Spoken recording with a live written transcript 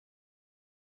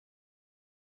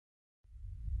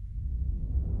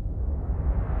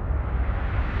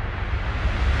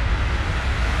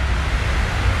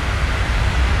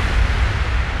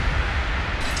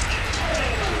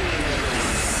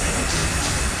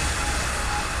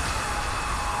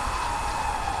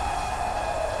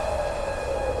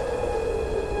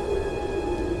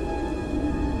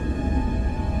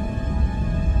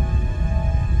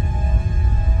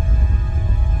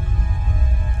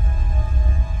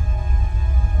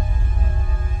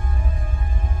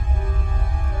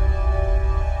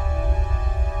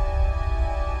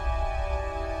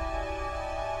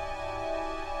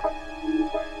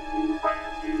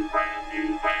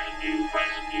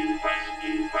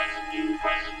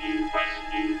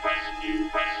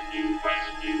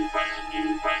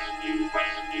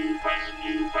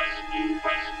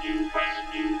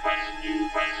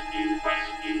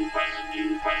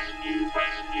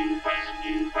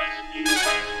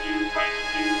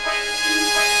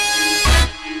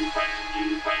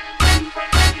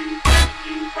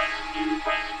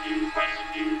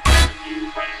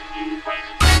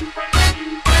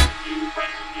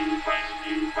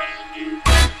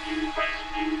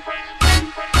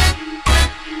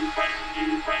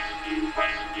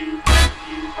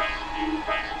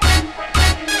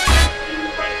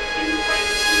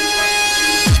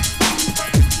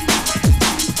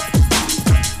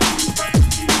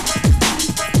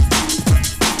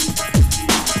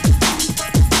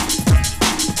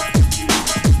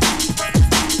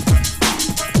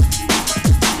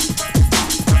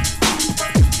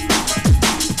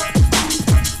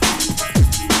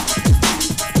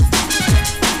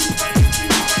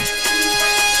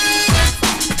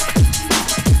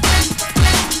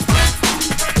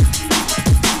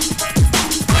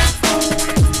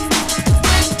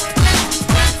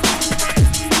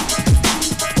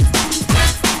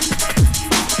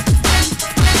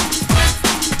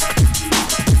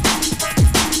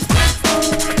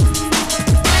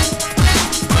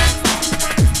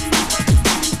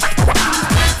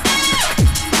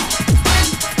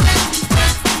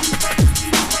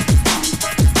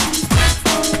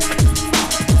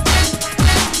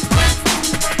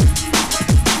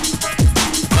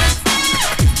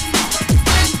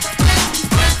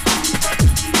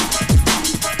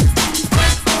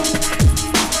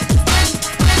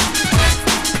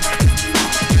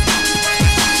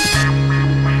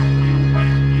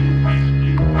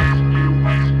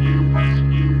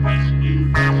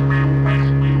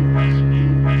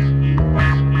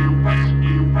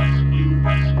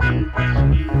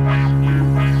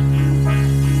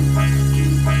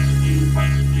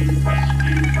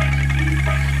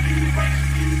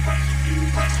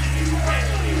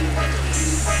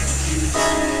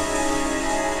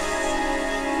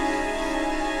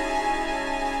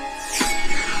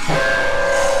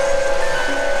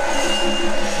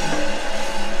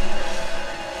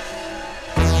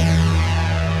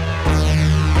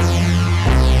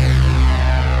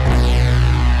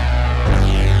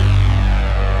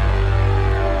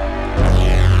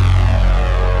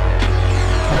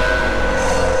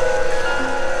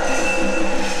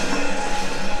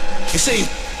you see,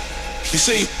 you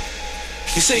see,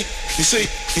 you see, you see,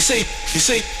 you see, you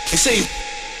see, you see.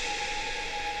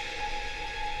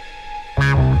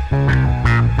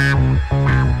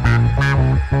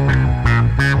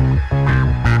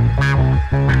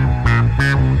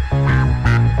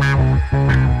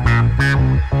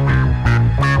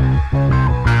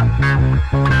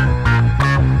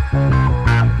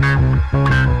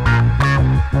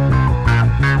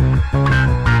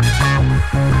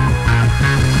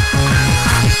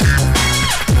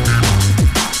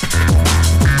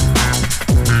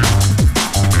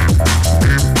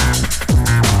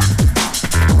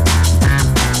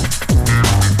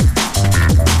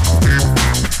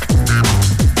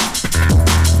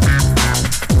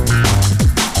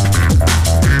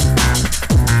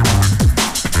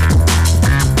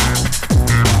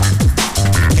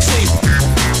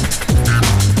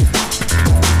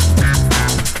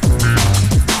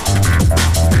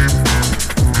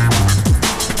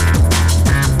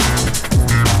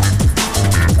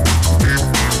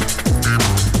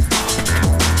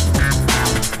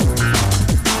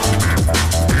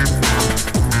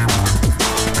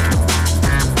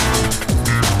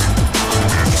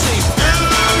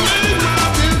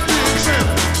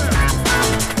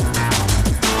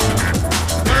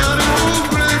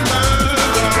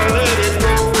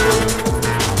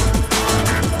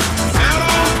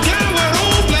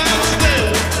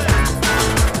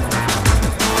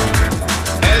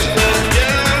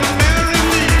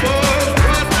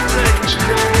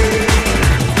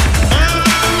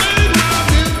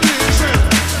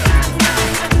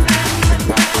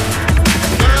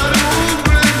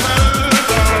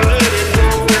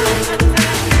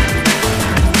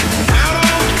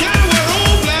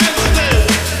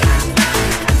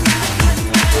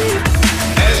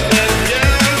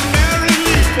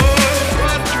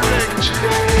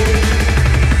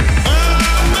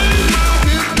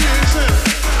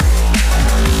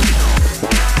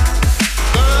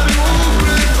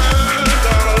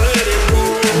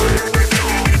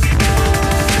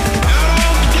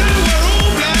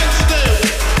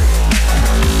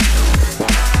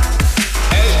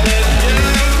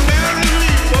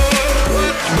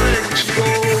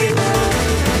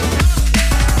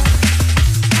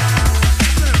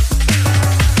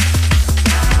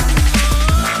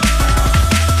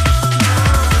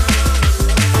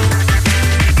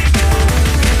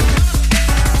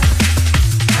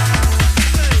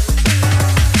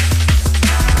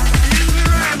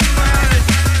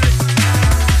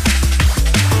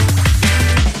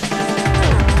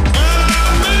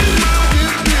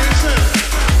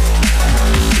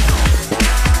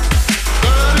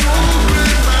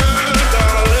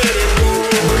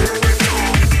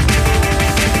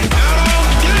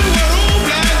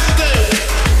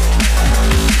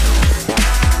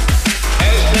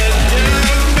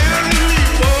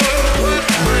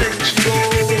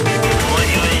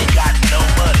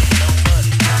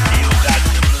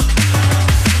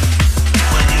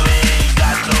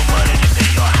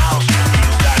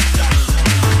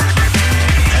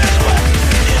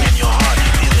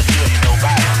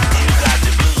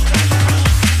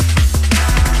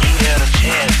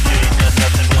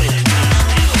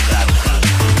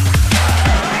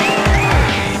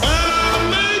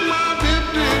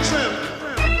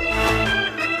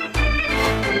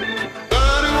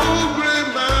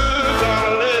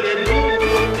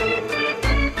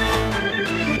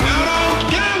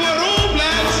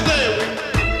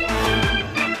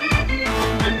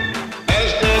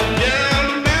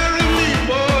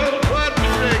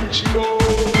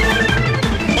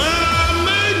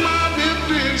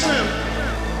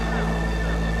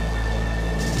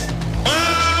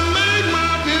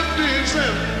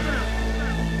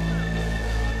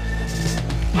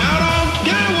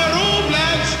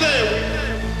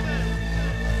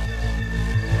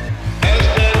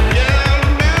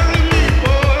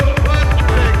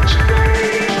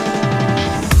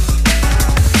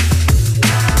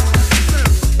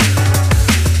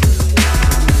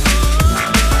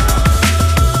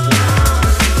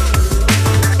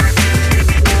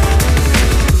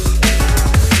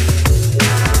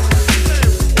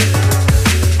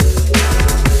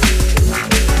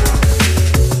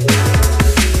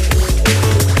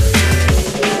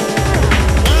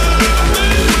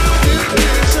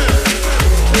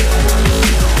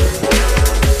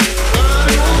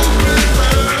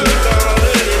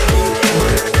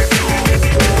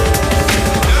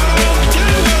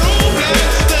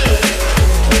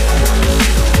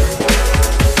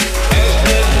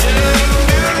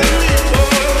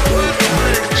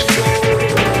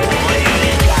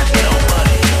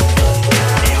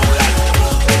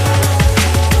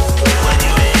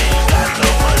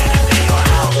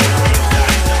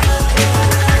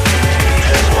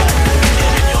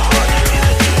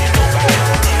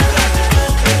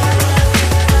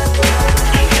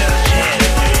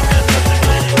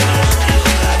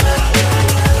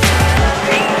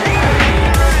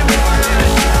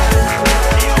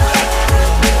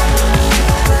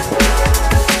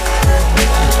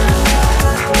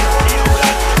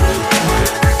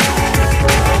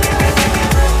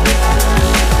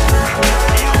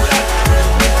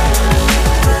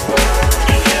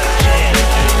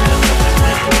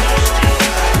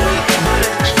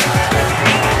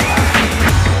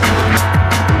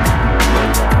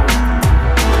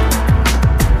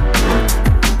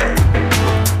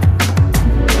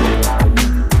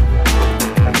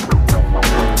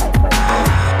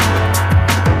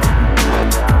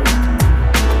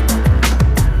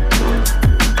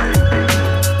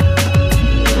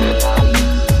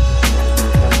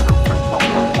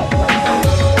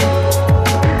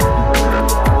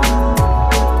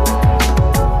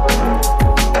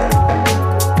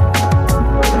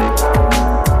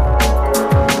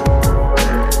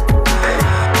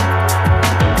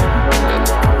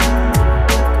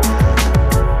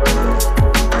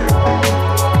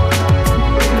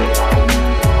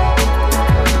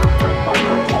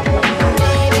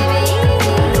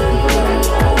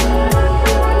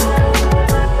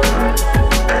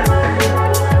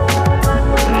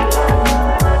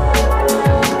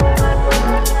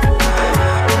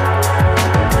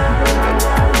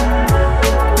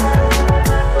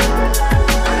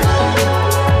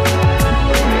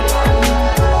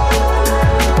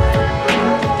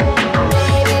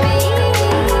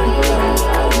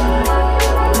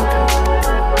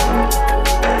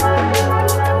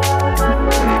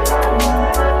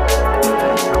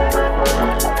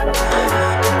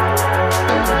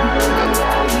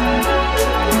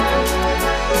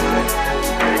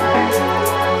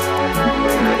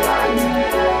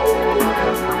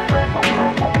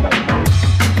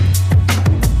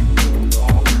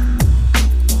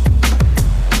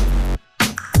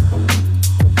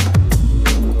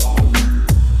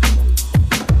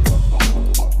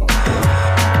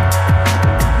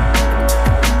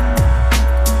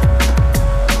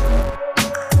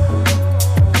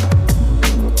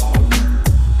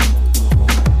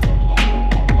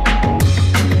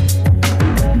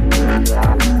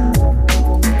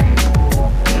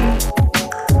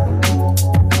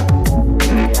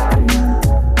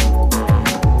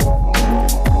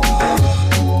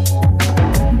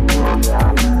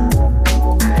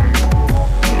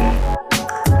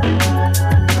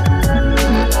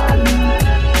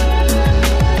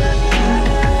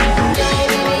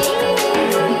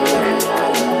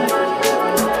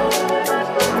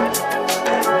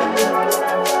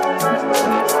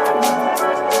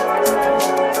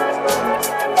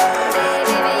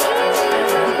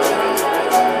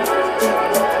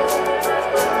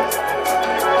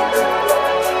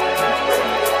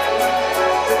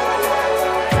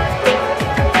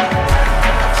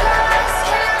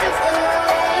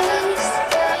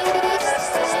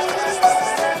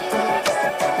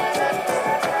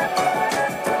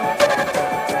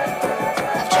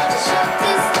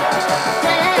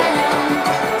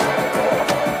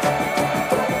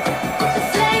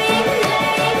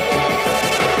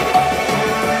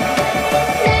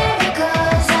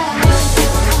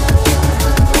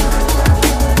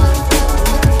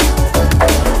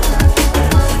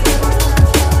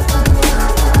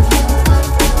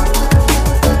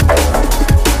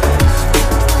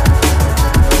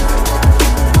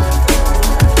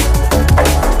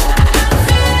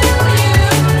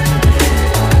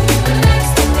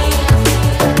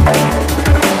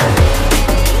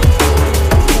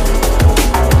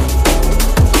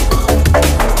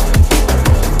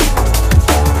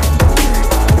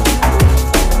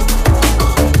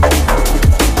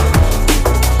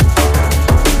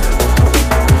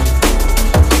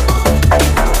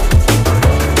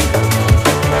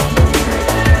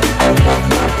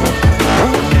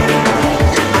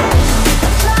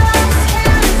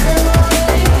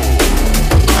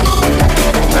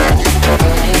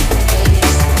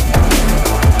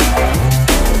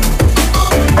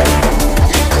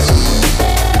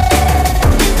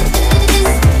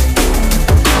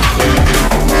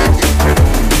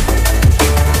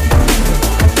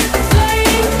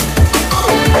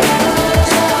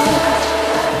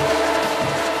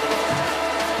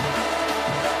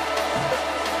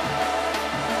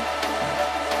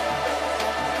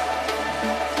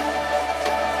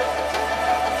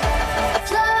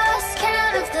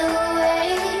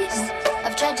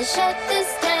 to shut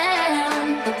this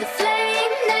down, but the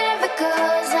flame never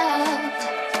goes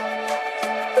out.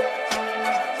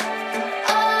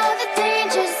 All the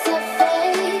dangers I've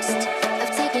faced,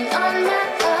 I've taken on my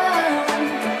own.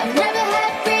 I've never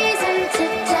had reason to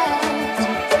doubt,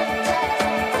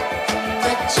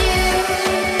 but you've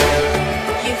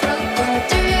broken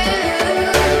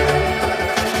through.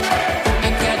 I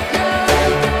got no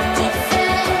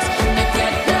defense. I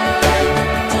got no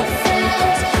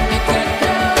defense. I got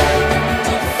no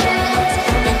defense.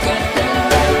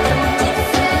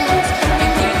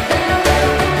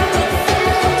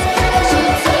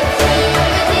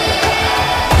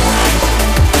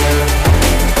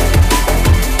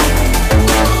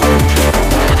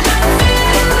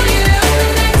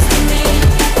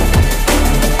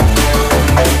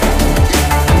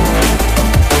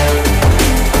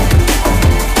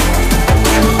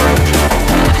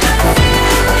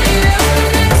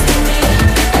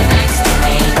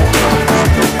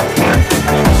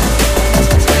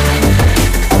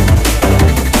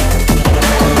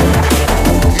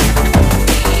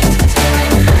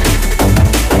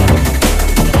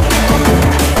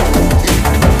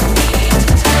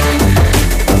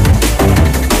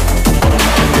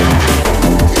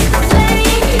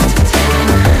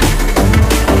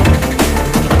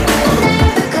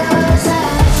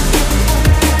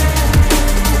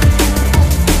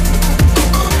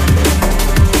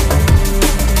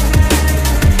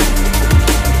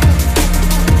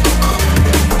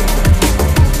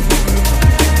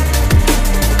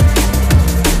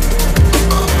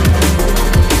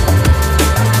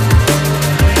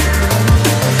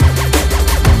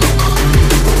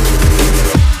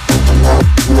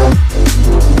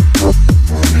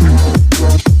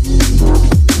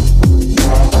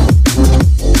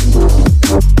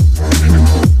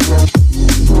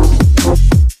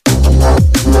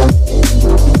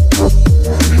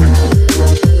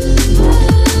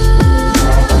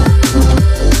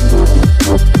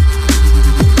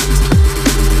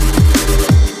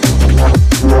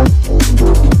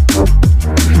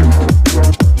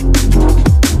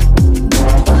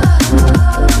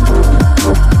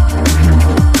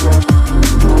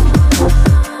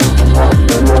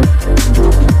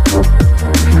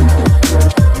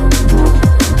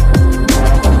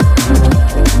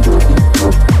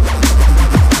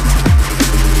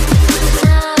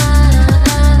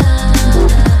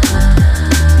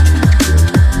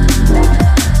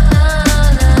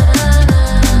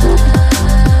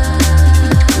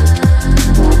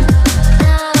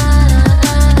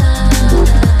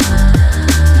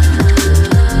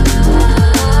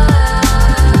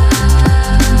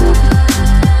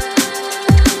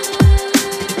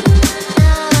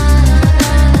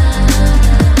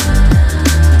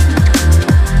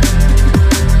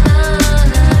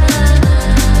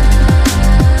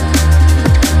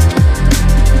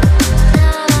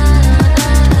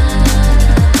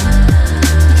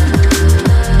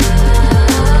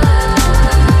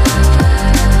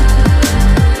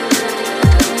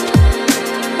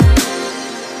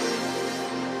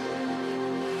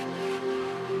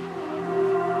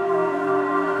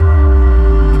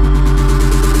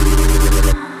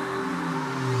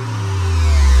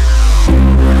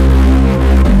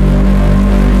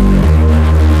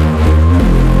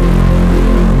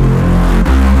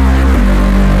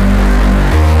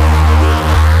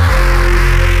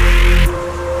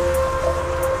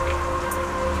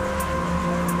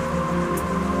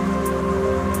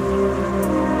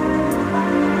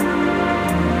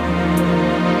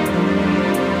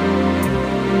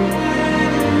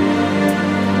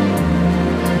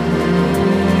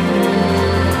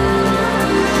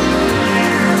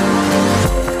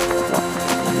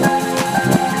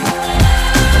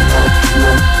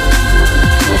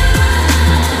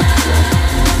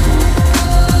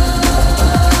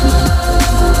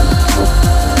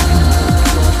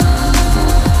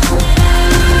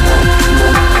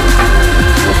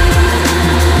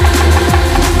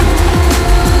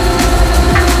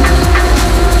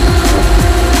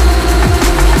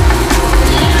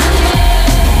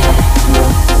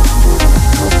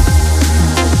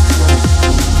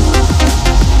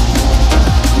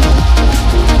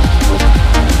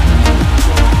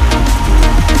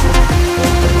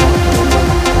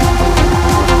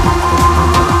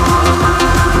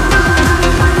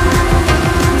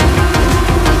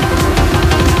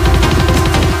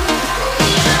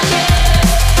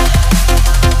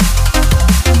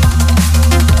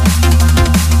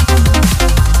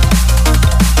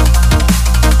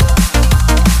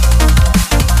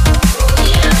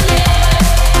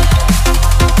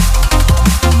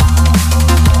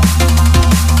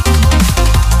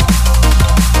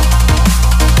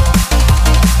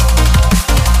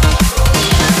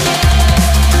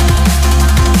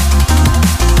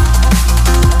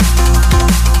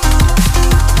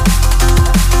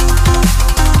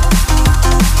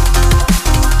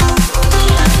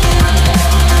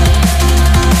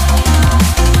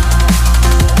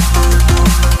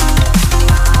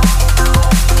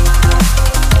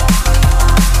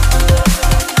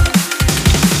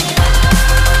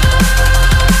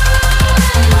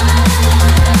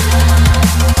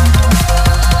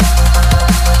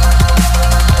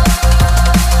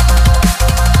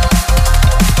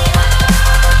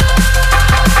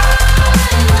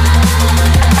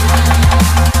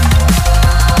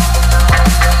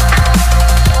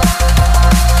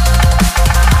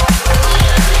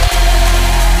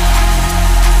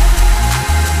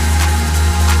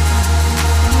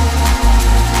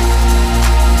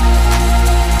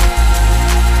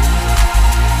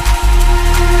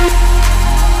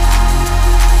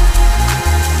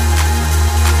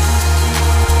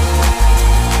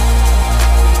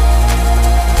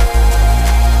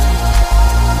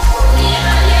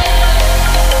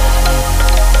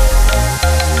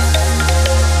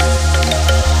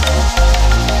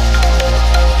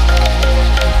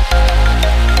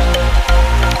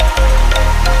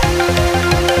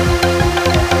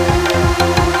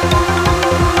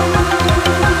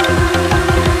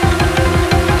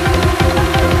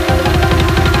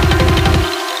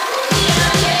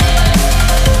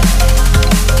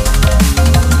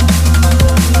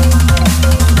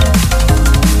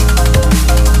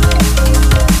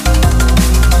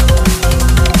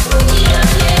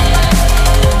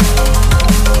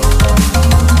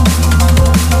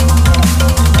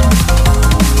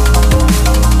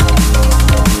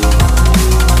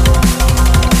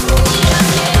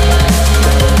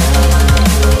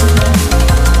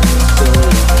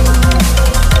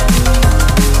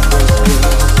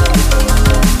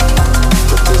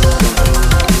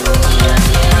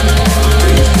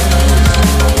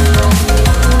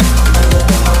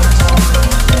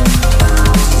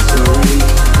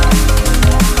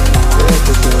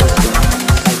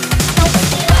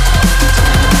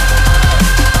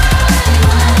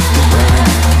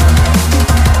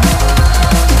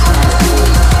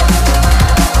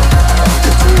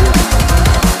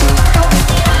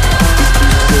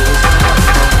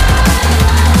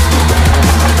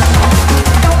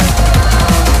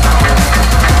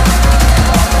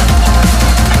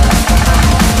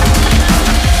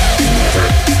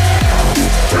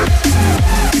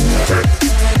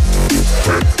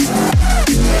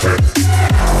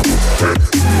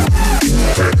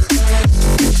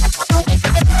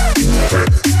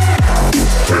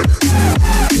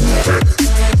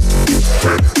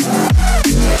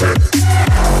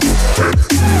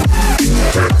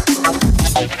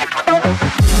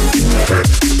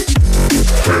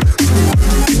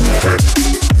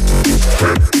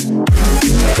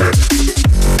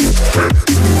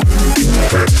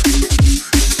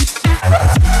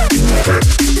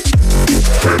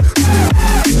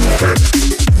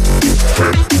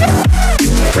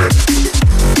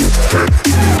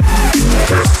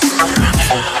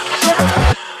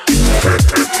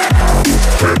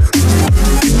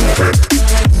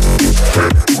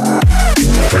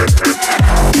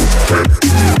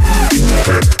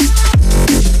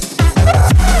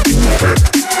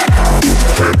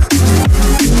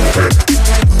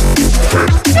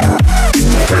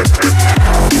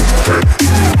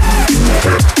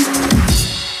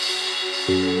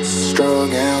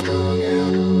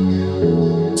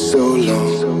 So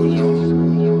long.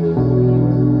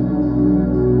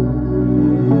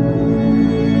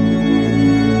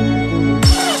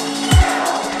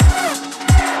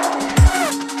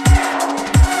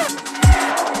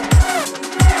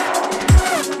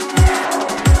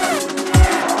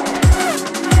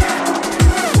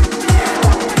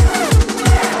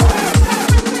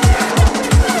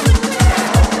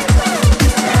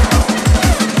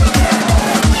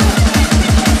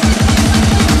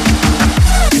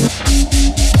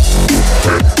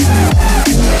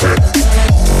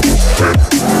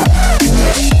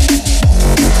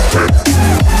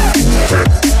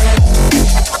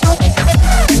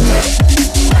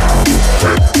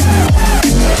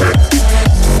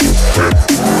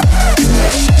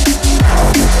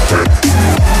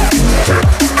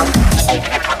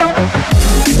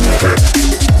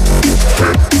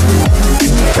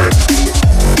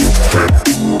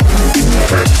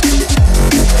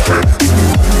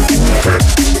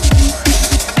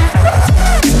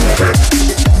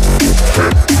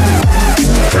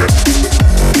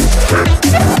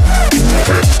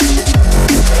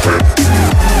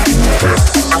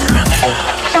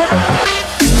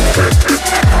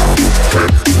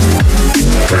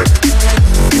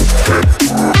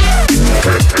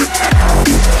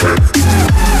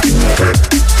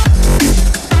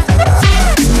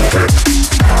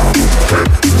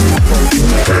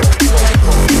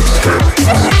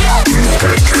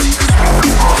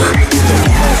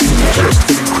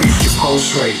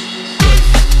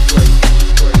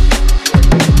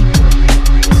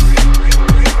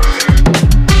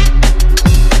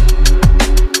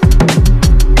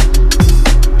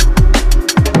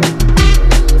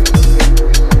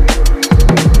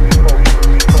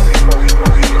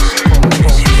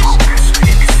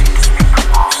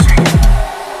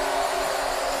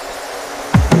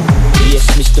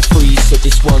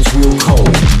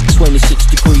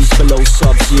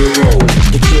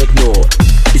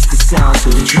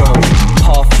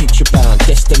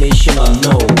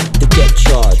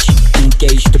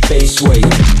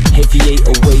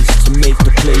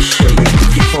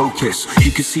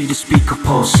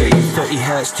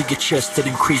 To your chest and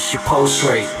increase your pulse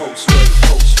rate.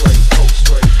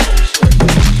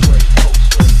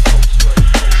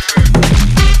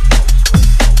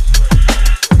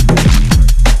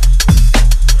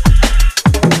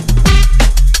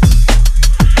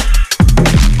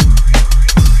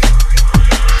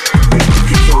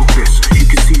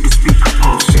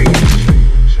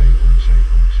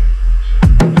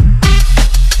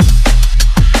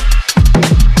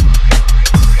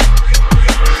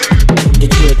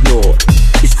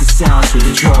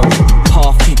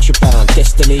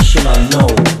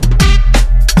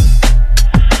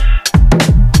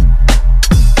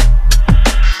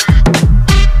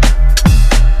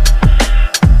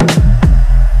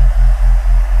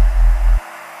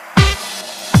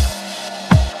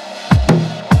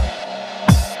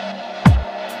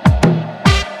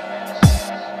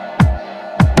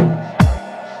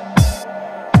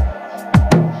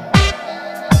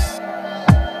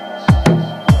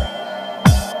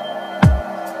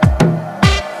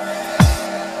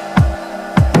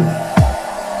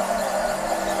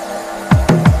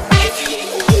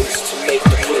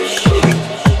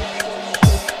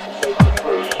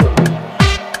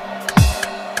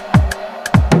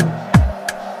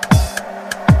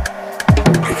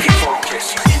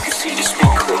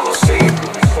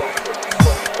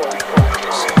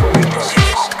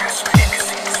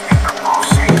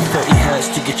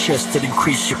 Chest and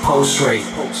increase your pulse rate.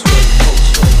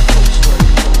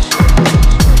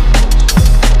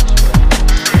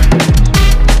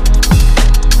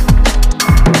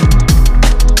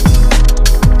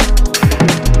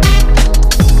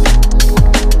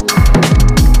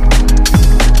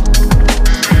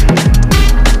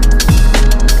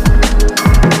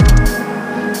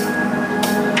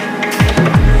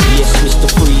 Yes, Mr.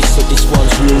 Freeze said this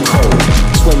one's real cold.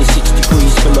 26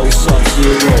 degrees below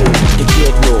sub-zero. The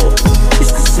dreadnought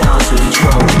is the sounds of the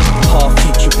drum.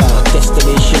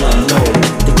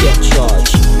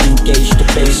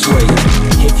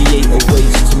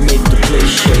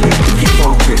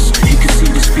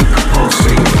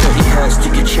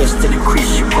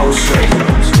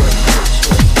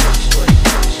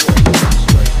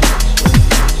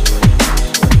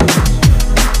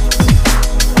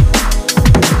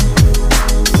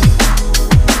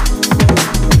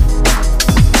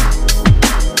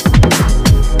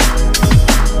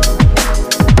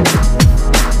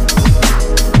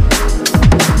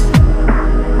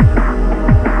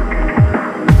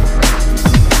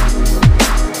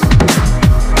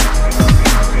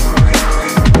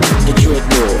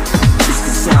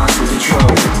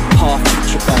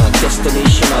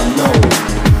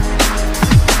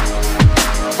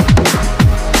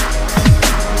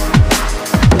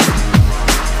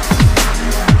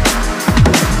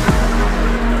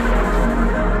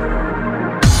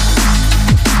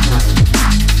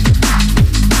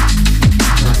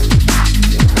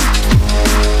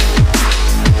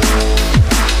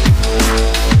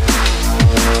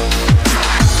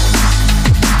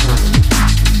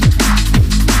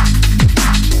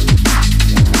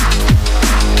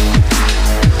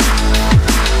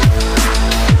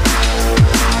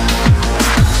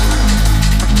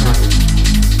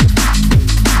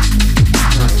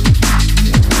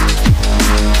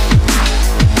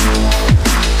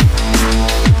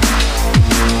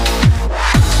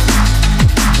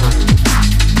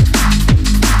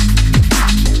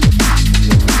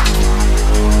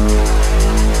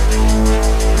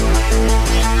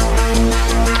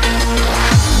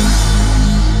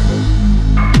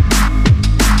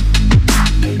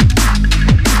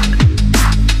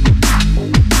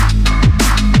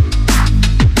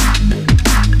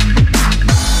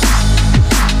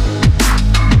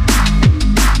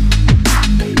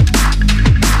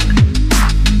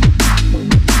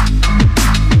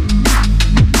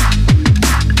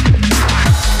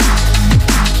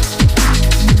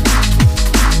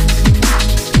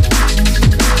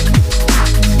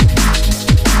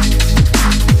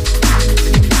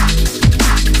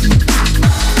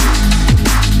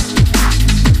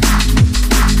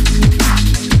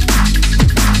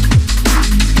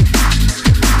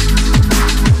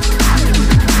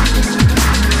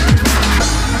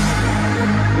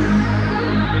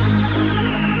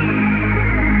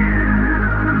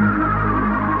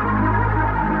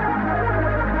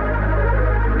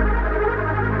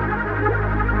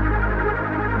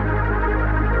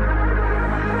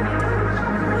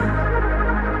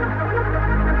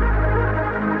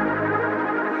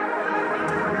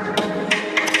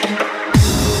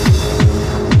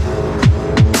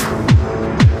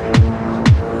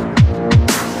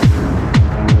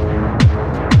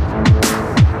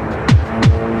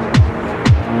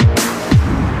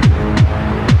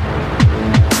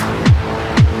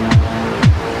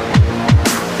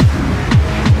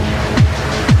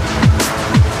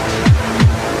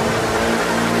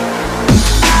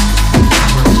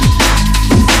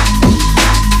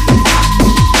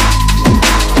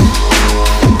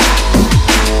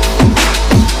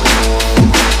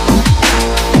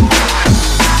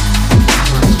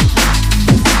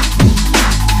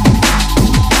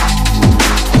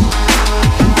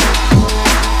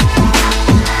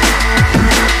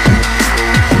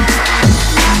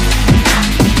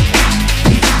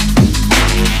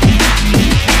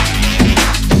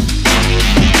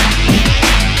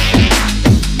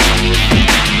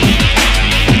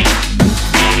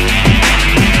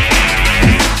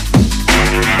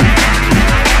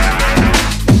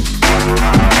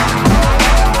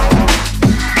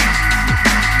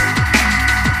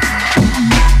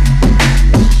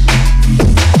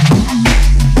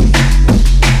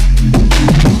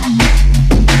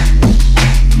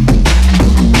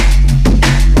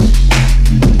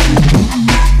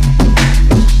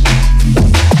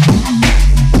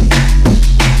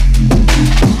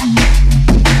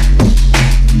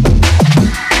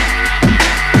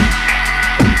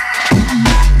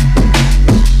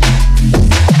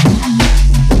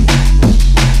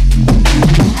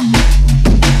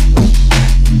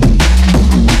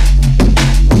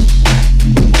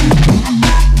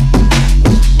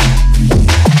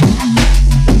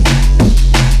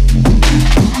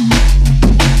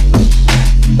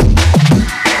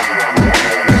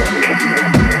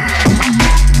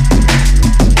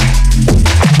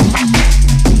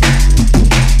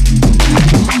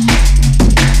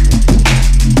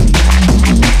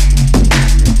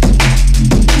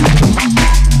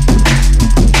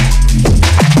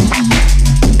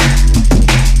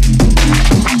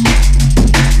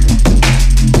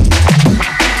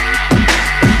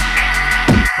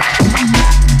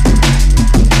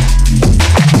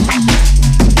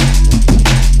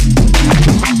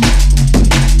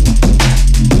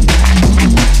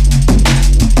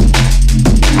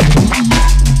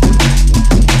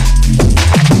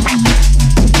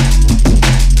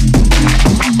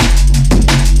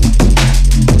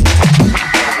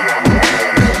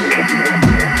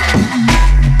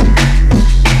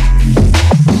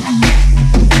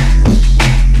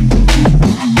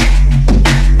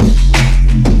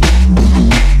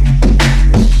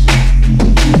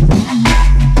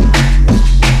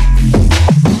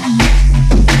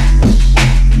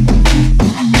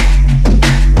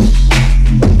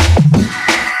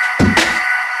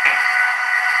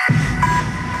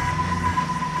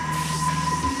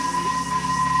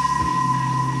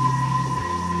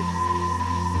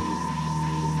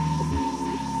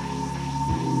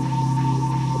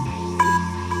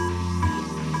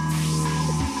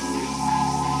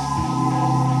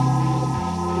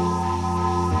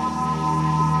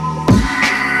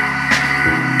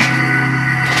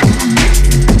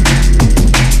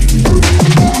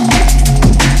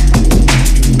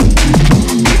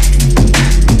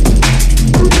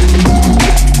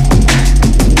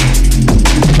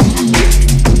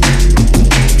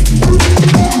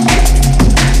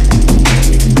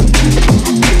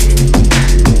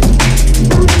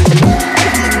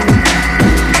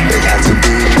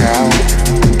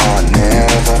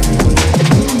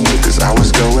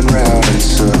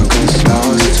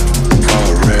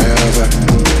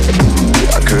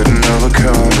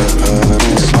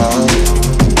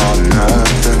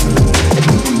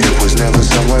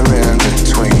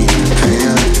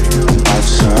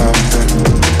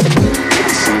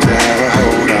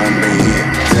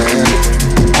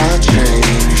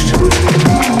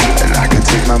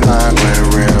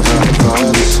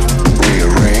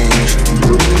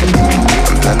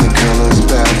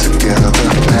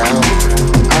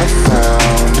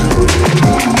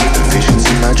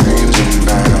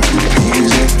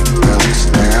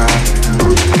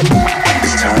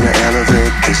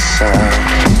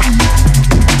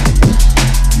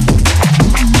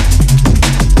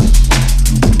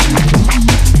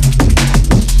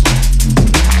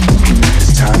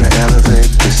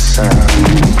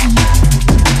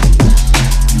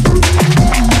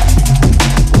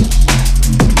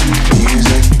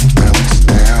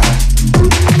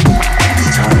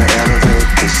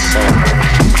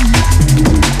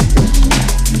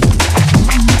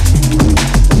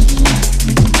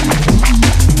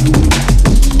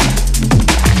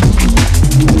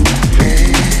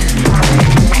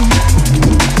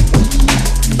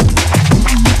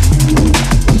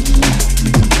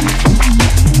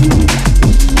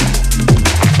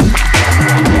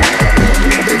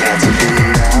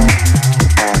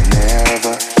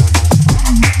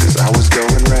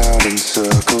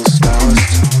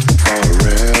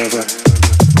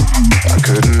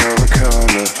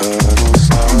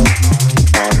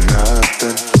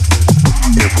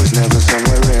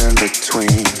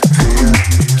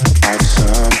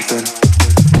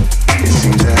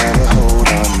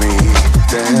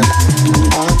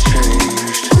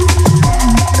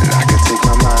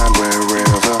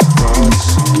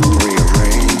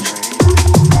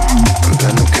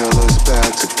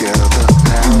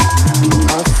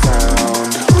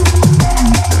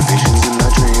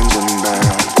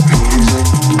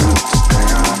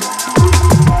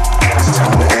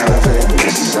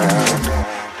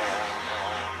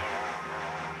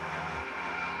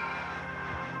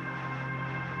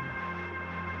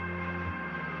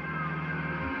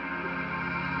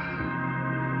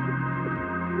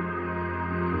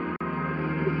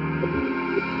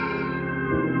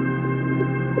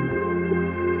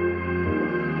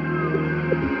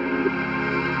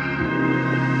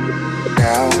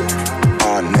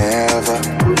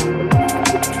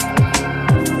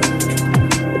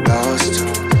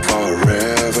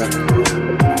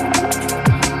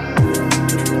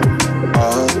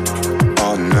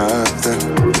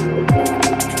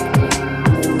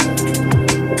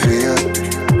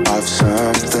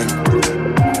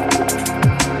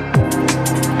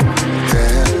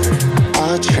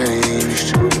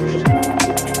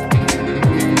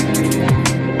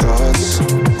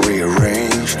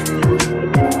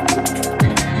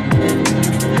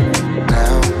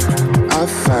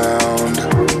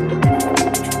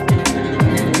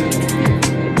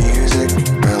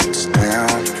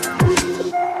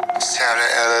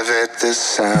 let this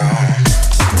sound.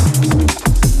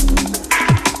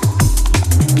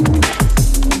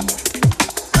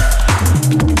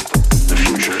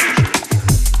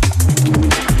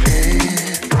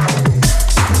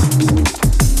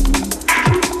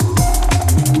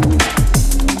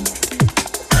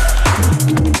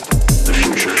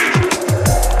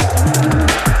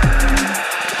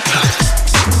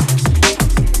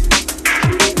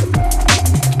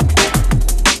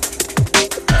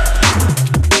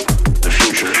 The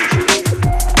future.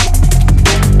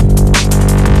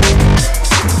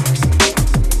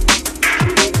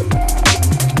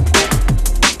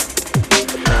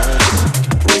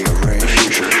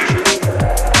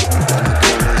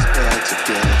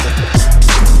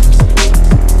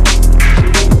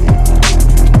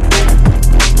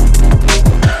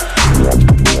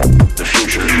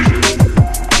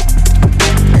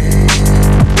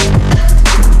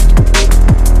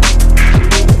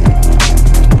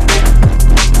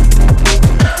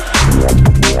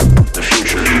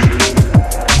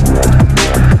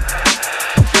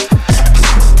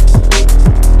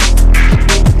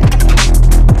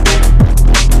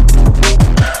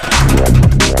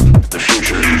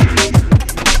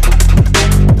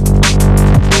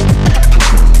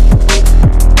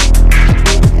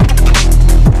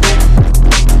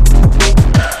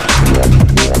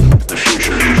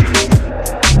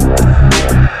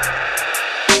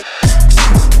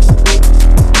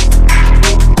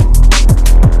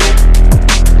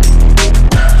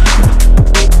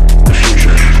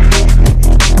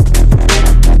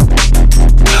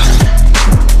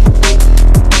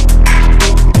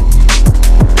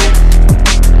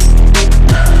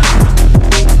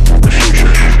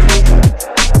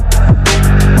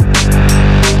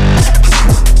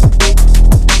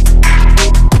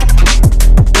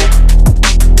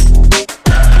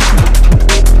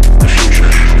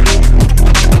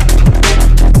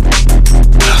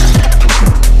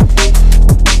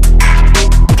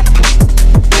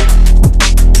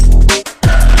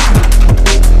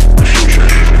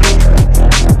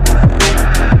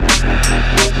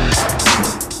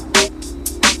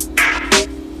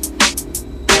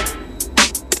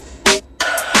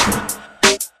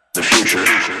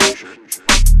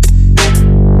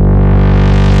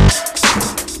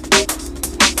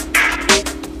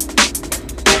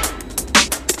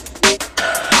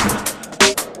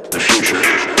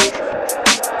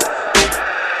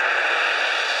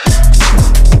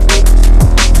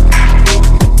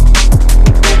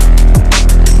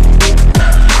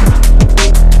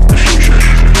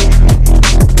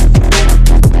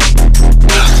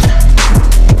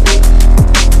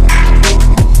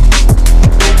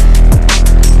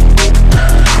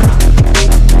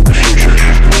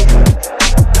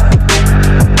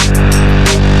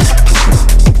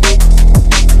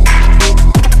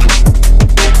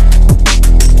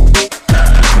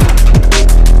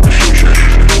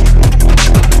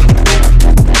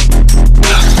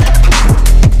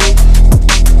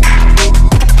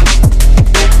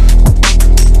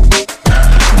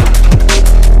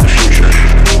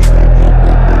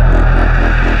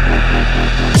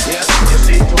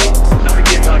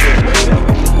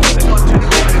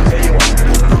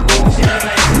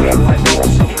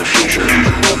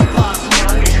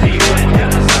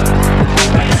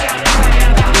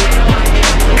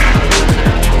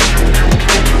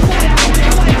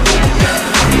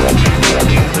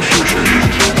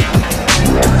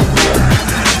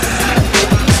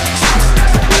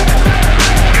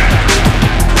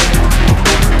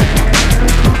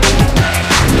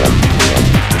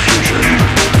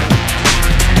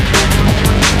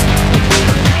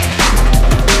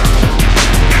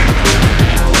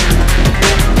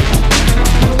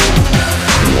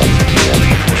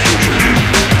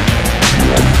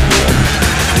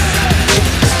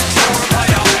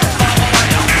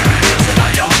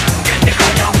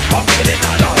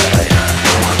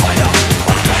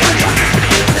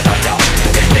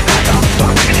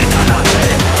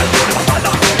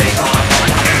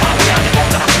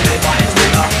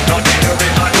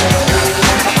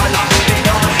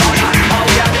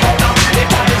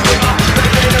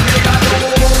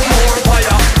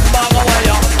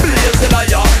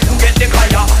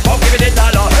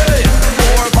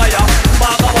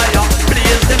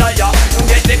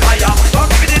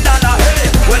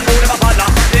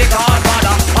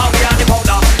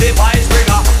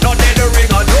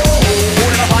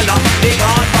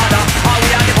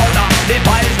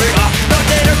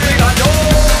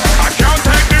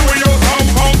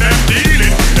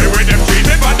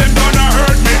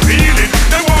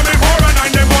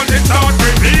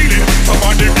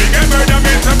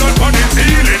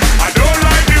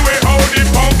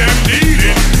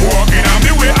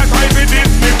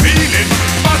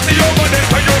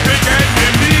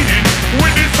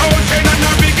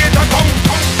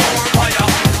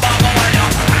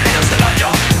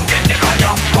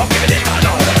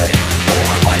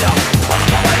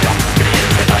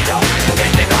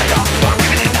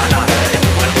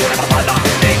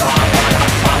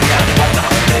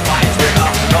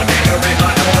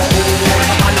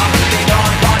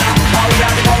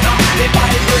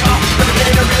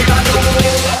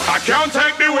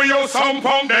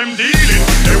 pound them dealing.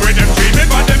 The way them treat me,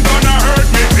 but them gonna hurt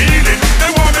me feeling. They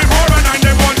want me more and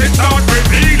they want it start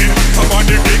revealing.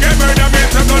 Somebody big and murder me,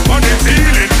 some gun on the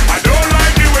ceiling. I don't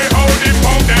like the way how they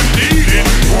pound them dealing.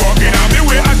 Walking on me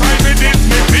way, I try to this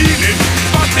me feeling.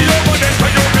 But the over there, so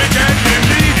you begin them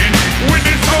leading. With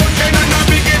this whole chain and I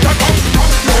begin to come.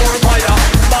 More fire,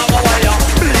 baba wire,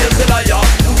 blaze the liar,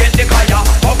 get the kaya,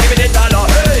 oh give me the dollar,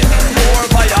 hey. More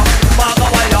fire, baba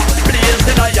wire, blaze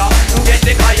the liar, get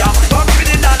the kaya, oh give me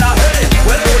the dollar, hey.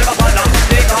 Well, hold my father,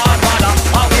 take hard father,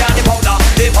 and we are the powder,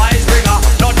 the vice bringer,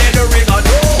 not in the ringer,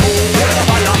 no. Hold my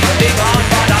father, take hard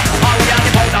father, and we are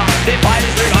the powder, the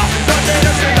vice bringer, not in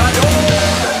the ringer, no.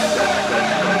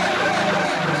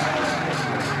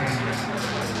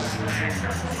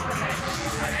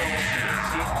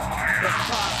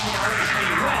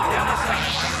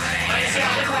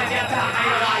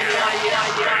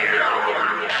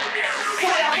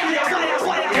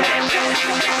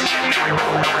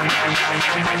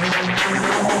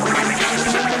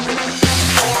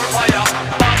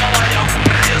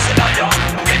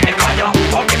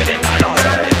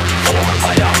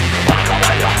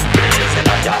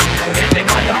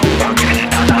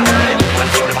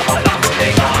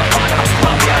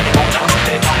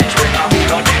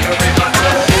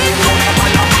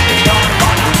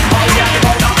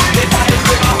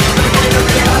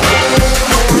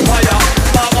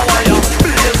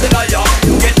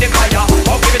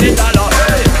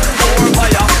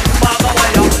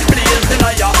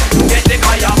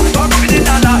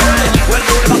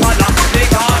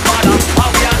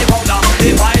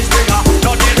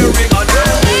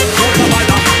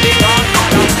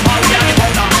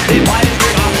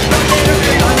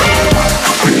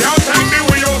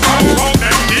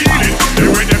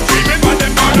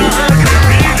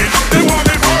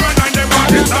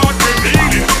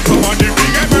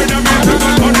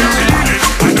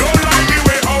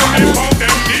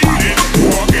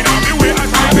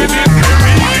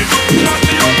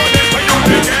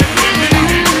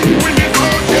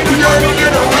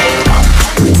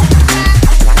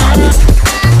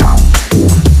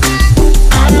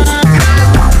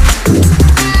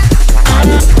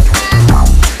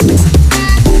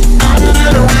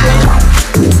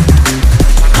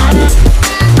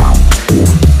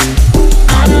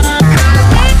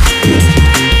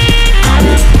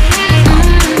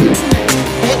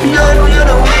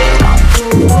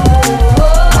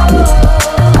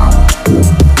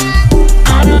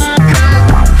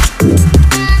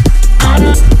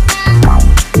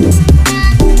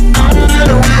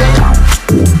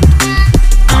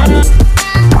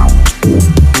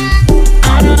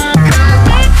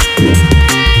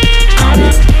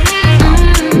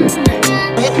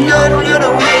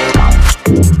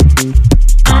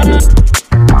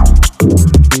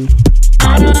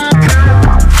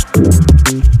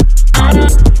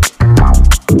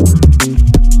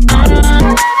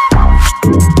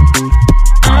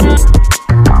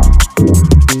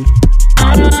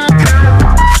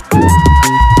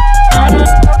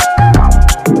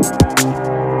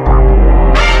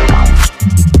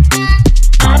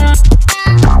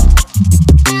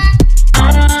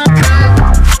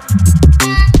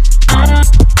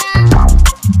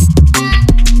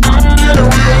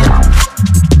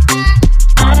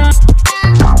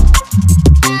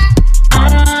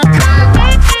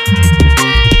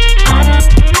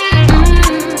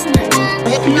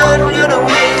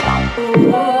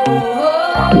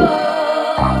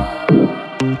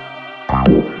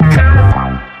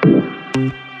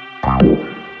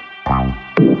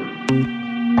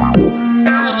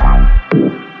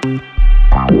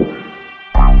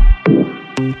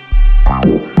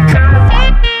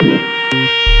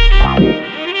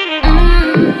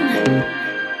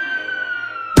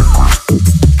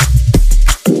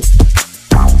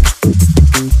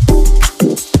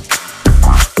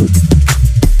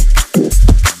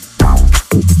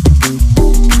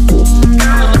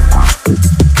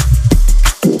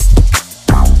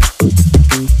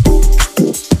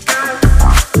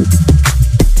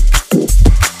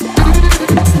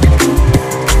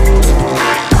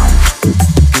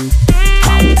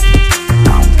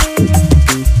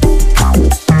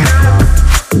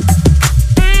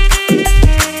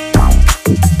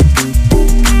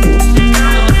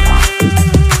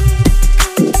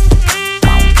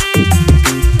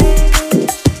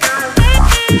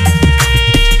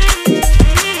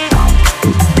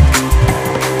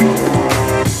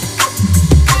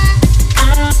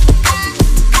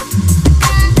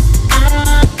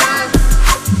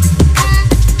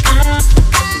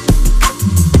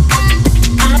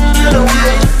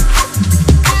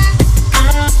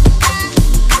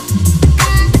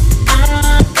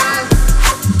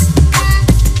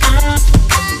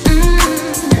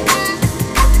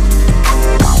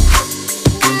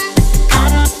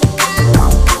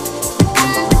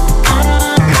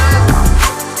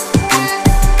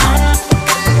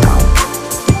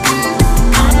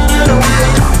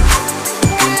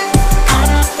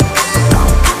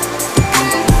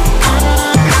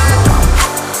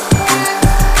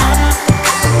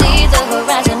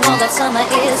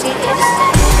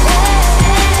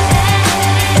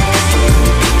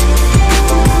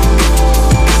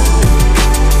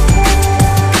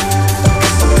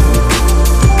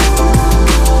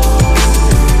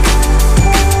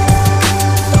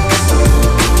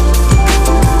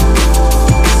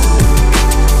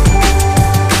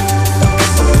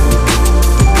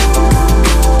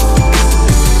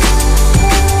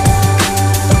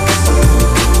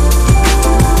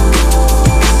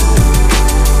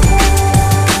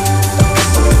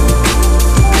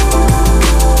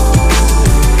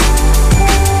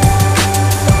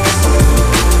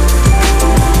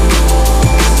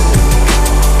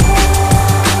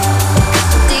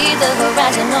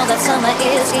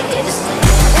 is here to stay.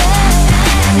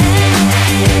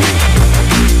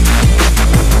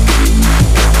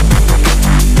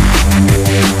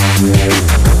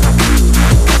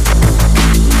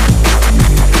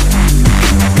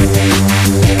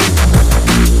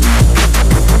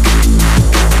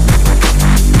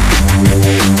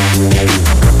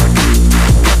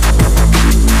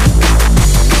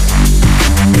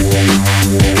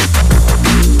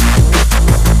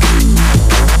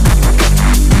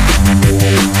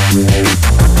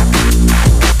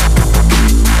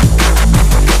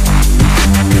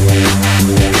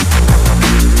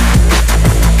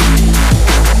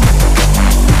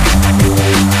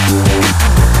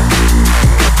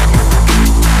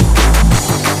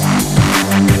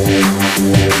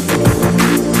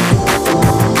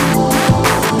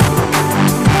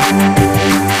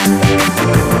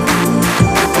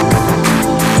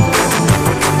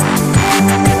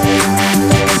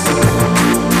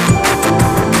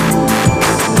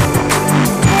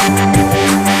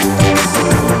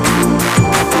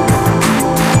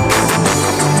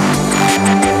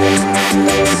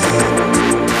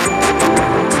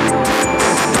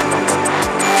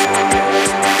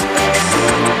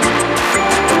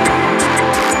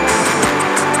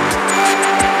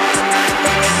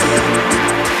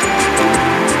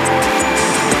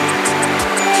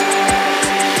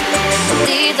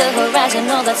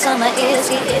 Know that summer is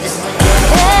here to stay.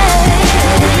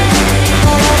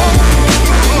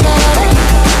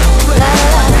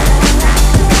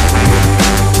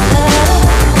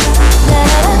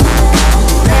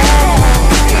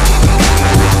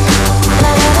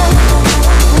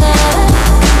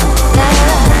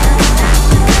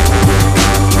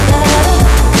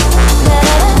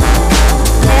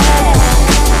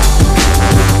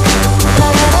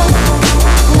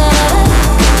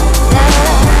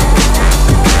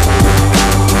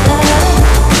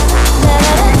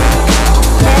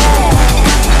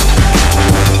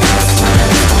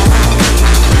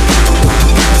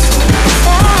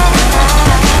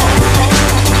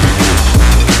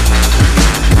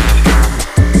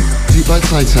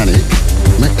 Titanic,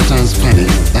 make the dance panic.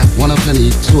 That one a penny,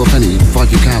 two a penny,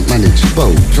 five you can't manage. Bo,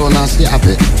 you're a nasty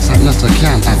habit, something else I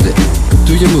can't have it.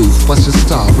 Do your move, bust your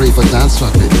star, rave a dance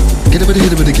rapid. Get a bit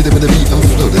of beat and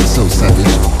flow that's so savage.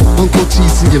 Uncle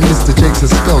TC and Mr. Jake's a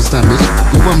spells damage.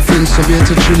 We one fringe from here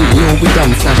to Trinity, or we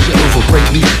done flash it over break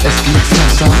me, SD,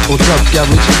 salsa, or drug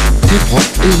garage. Hip hop,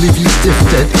 it'll leave you stiff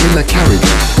dead in a carriage.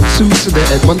 Two to the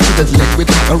head, one to the leg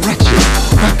without a ratchet.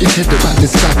 Wrap your head around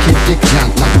this socket, you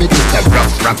can't love it. It's the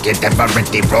rough, rugged,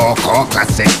 ever-ready, raw, core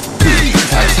classic.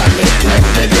 Titanic, make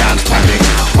the dance panic.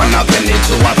 One a penny,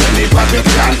 two a penny, but you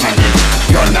can't panic.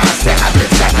 You're nasty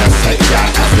habits, that no say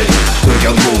can't have it. Do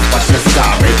your move, but your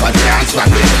story, but dance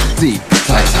rapid. Deep,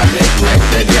 Titanic, make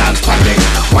the dance panic.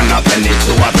 One a penny,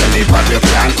 two a penny, but you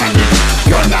can't panic.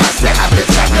 You're nasty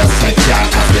habits, that no say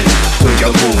can't have it. Do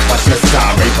your move, but your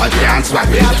story, but dance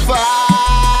rapid.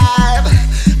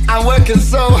 I'm working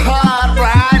so hard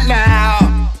right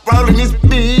now, rolling these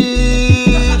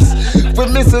beats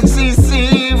with Mr.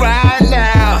 TC right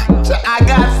now. So I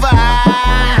got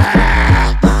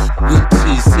five with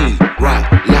TC right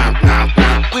now.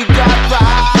 We got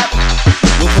five.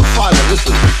 We'll put five.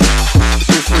 Listen, it's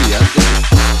all free, yeah. Listen.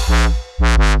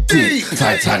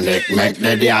 Titanic, make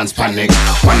the dance panic.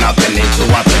 One a penny, two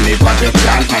a penny, but you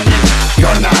can't panic.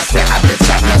 You're nasty habits,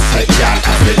 that no say can't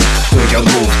have it. Do your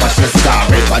move, but your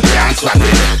story, but dance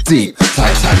rapid. Deep,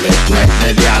 Titanic, make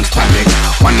the dance panic.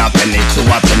 One a penny, two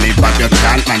a penny, but you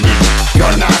can't panic.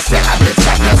 You're nasty habits,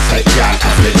 that no say can't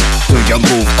have it. Do your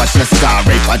move, but your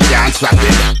story, but dance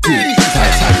rapid. Deep,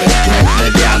 Titanic, make the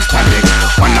dance panic.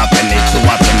 One a penny, two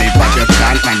a penny, but you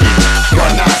can't panic.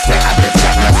 You're nasty habits,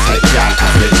 that no say can't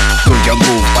have it. Do your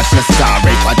move, but your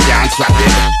story, but dance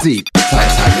rapid. Deep,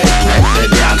 Titanic, make the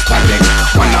dance panic.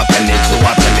 One a penny, two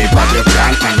a penny, but you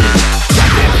can't panic.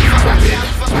 Rapid.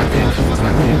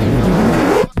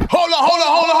 Hold on, wait,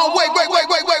 hold on, wait.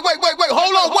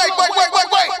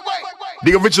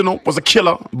 The original was a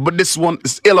killer, but this one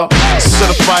is iller.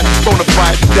 Certified, bona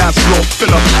fide, dance floor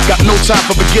filler. Got no time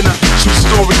for beginner, shoot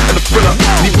story and a thriller.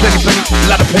 Need plenty,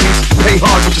 lot of pennies, pay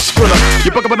hard with your skriller.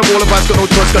 You buck up on the wall of ice, got no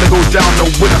choice, gotta go down, no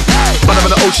winner. Bottom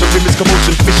of the ocean, remix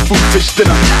commotion, fish food, fish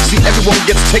dinner. See, everyone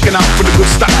gets taken out for the good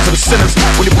stock to the sinners.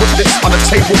 When you put this on the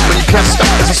table, but you can't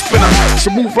stop as a spinner. So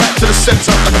move right to the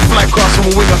center, like a flight cross from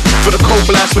a winger. For the cold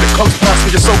blast when it comes past, when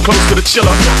you're so close to the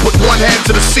chiller. Put one hand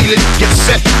to the ceiling, get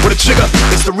set with a trigger.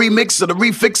 It's the remix of the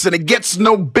refix and it gets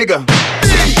no bigger.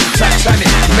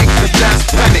 Titanic, make the dance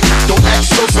panic. Don't act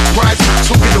so surprised, we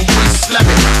took it and we slam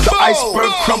it. The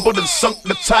iceberg crumbled and sunk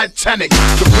the Titanic.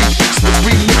 The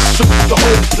remix shook the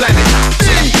whole planet.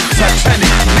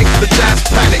 Titanic, make the dance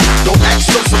panic. Don't act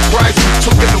so surprised, we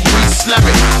took it and we slam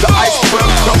it. The iceberg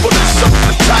crumbled and sunk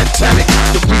the Titanic.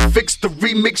 The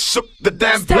remix shook the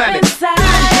damn planet. Step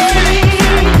inside,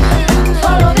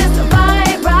 follow this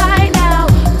vibe right now.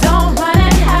 Don't run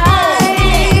and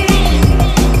hide.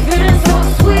 Feeling so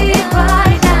sweet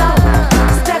right now.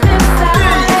 Step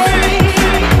inside,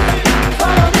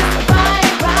 follow this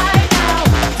vibe right now.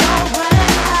 Don't run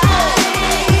and hide.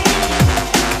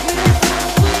 Feeling so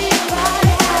sweet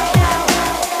right now.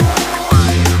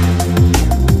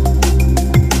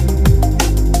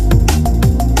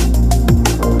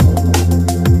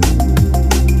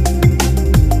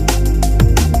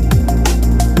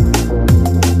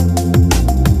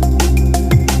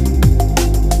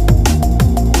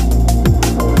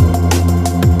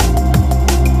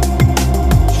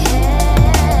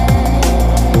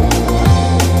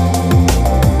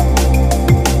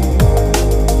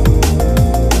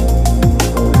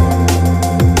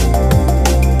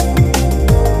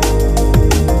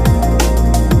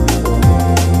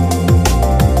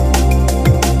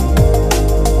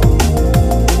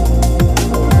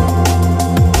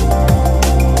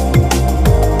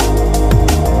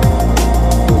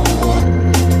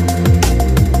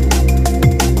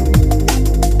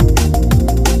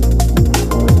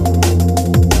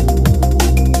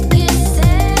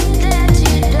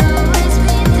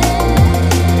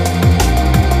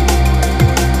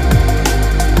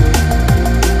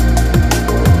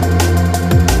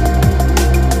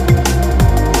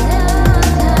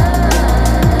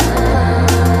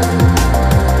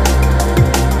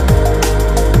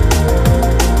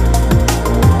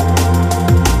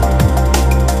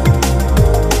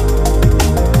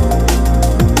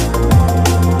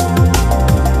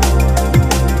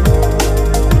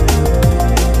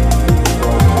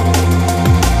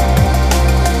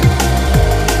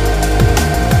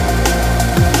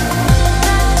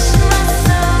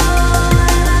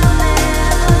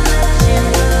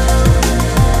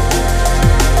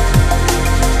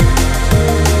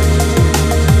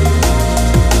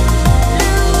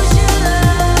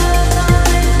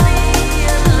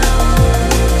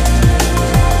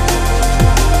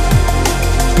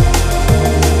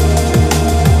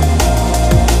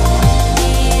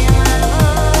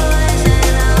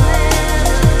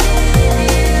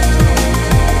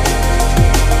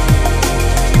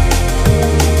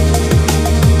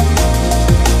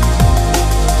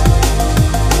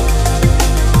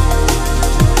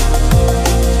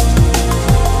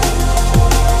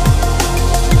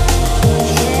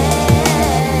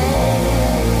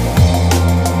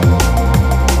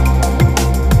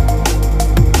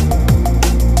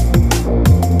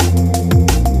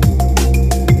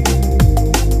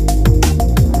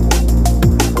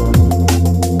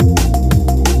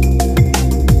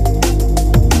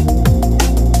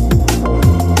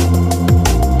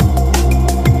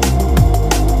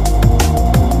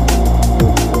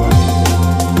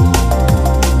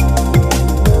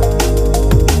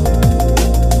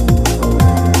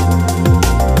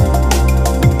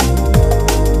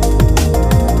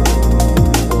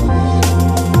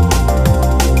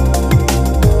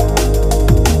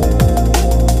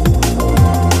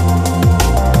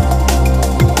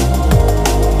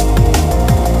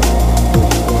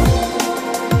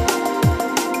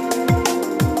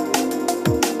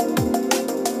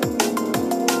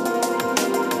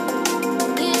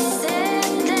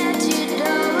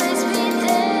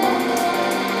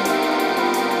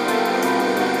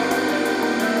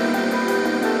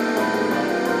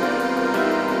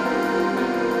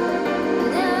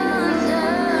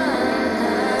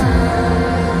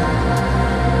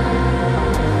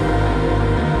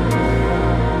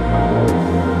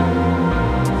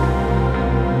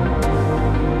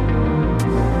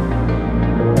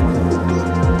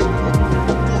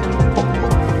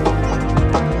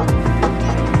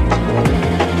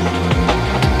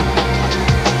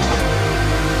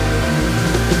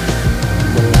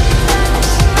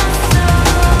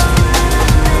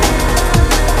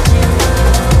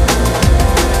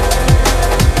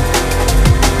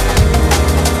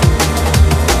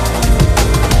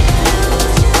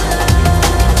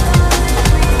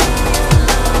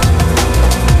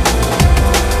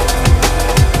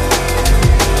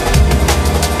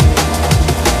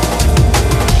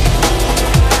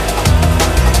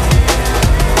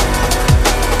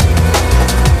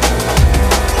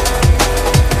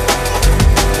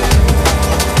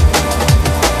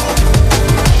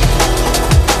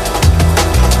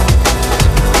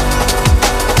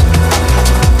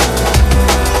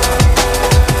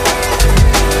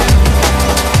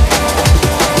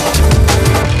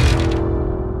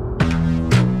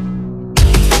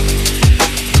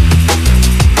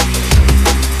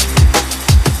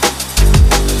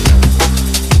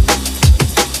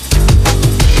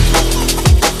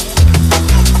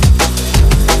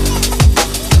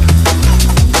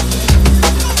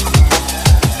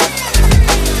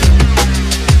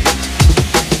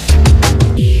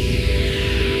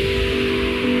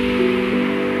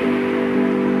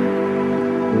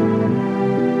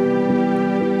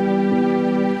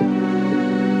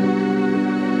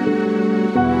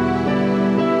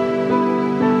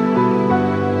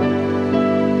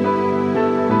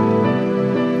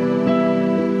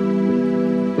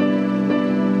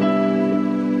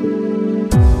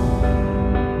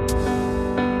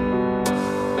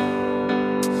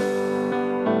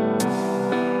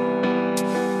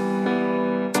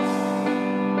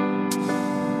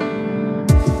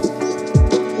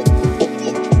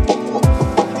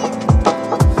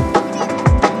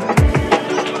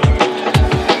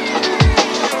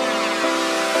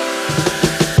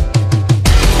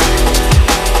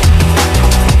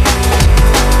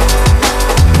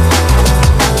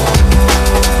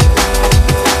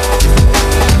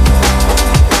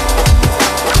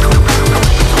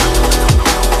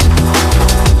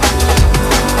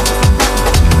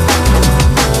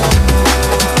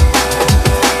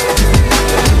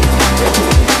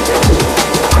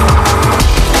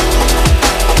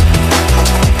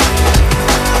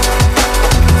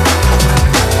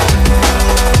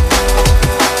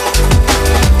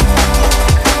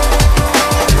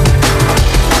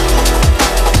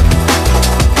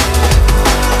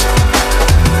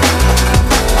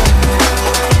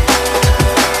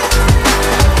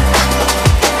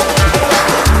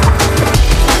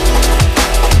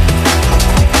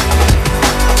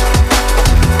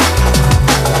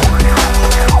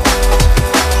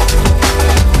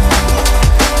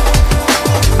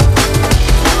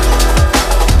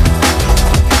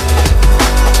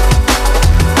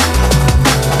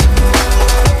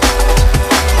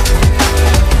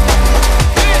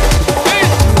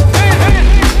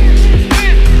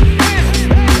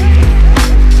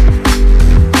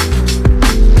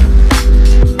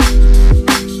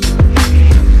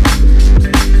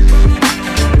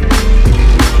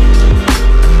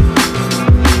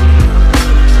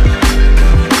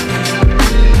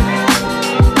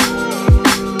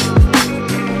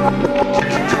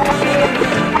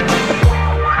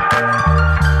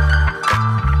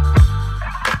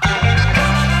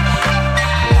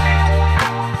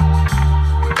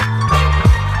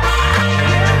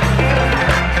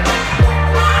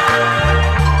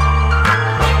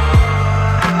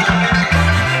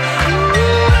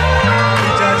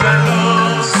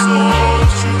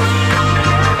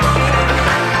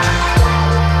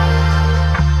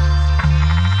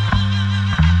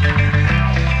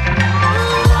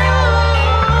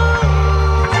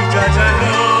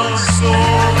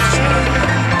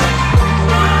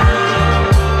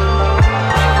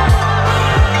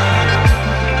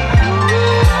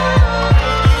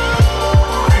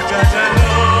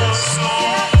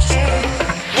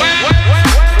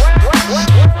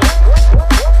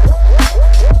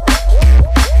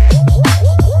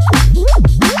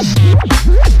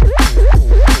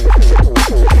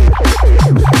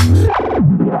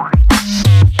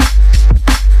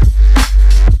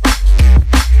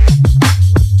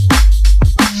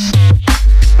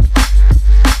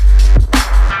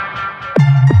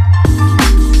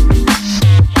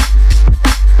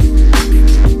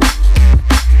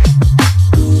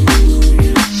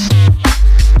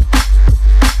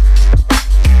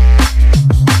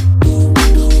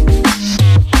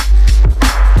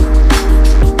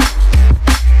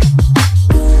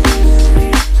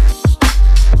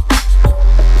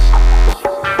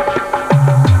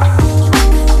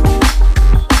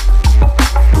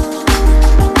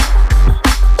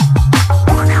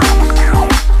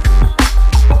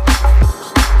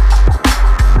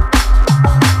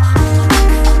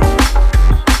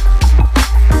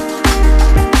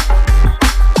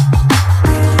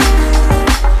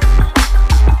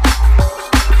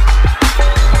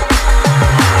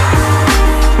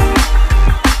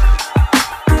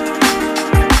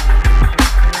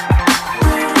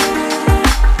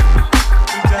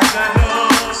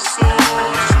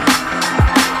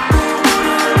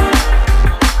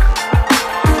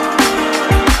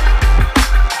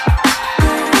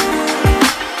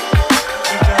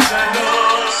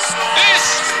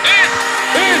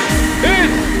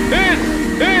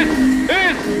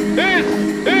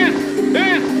 Hey.